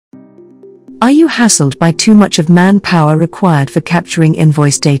Are you hassled by too much of manpower required for capturing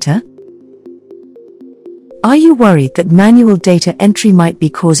invoice data? Are you worried that manual data entry might be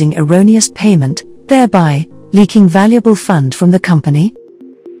causing erroneous payment, thereby leaking valuable fund from the company?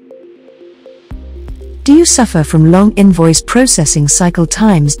 Do you suffer from long invoice processing cycle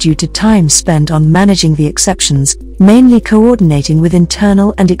times due to time spent on managing the exceptions, mainly coordinating with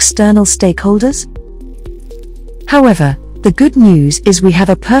internal and external stakeholders? However, the good news is we have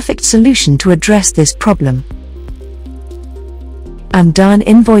a perfect solution to address this problem. AmDhan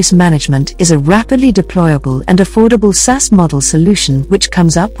Invoice Management is a rapidly deployable and affordable SaaS model solution which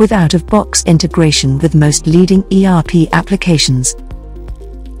comes up with out-of-box integration with most leading ERP applications.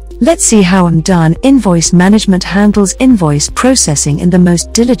 Let's see how AmDhan Invoice Management handles invoice processing in the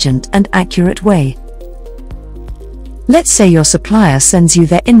most diligent and accurate way. Let's say your supplier sends you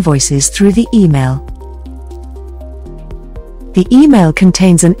their invoices through the email. The email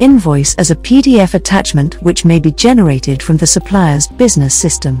contains an invoice as a PDF attachment which may be generated from the supplier's business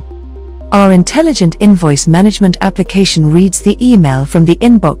system. Our intelligent invoice management application reads the email from the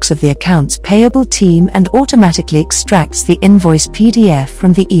inbox of the accounts payable team and automatically extracts the invoice PDF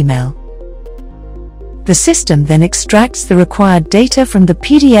from the email. The system then extracts the required data from the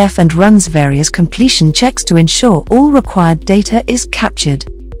PDF and runs various completion checks to ensure all required data is captured.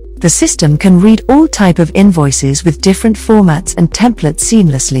 The system can read all type of invoices with different formats and templates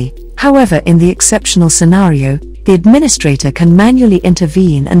seamlessly. However, in the exceptional scenario, the administrator can manually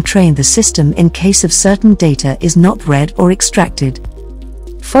intervene and train the system in case of certain data is not read or extracted.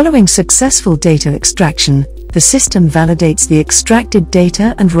 Following successful data extraction, the system validates the extracted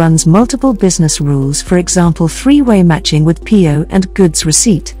data and runs multiple business rules, for example, three-way matching with PO and goods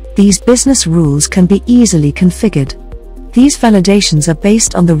receipt. These business rules can be easily configured. These validations are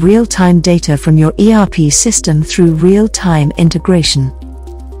based on the real-time data from your ERP system through real-time integration.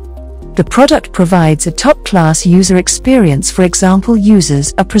 The product provides a top-class user experience. For example,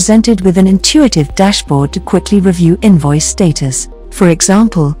 users are presented with an intuitive dashboard to quickly review invoice status. For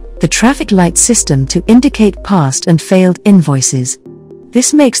example, the traffic light system to indicate passed and failed invoices.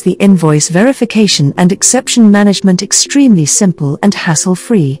 This makes the invoice verification and exception management extremely simple and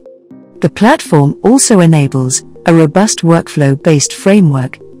hassle-free. The platform also enables a robust workflow-based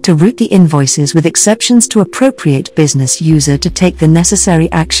framework to route the invoices with exceptions to appropriate business user to take the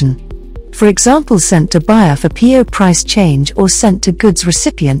necessary action. For example, sent to buyer for PO price change or sent to goods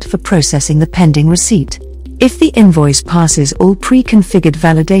recipient for processing the pending receipt. If the invoice passes all pre-configured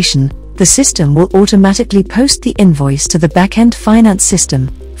validation, the system will automatically post the invoice to the back-end finance system,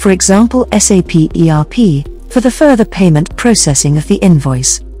 for example SAP ERP, for the further payment processing of the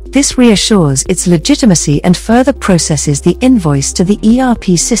invoice. This reassures its legitimacy and further processes the invoice to the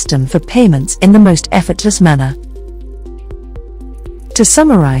ERP system for payments in the most effortless manner. To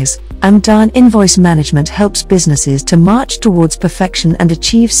summarize, AmDhan Invoice Management helps businesses to march towards perfection and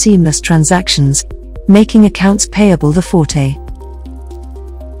achieve seamless transactions, making accounts payable the forte.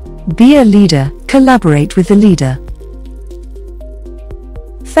 Be a leader, collaborate with the leader.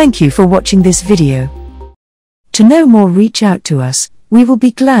 Thank you for watching this video. To know more, reach out to us. We will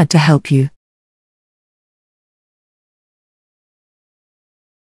be glad to help you.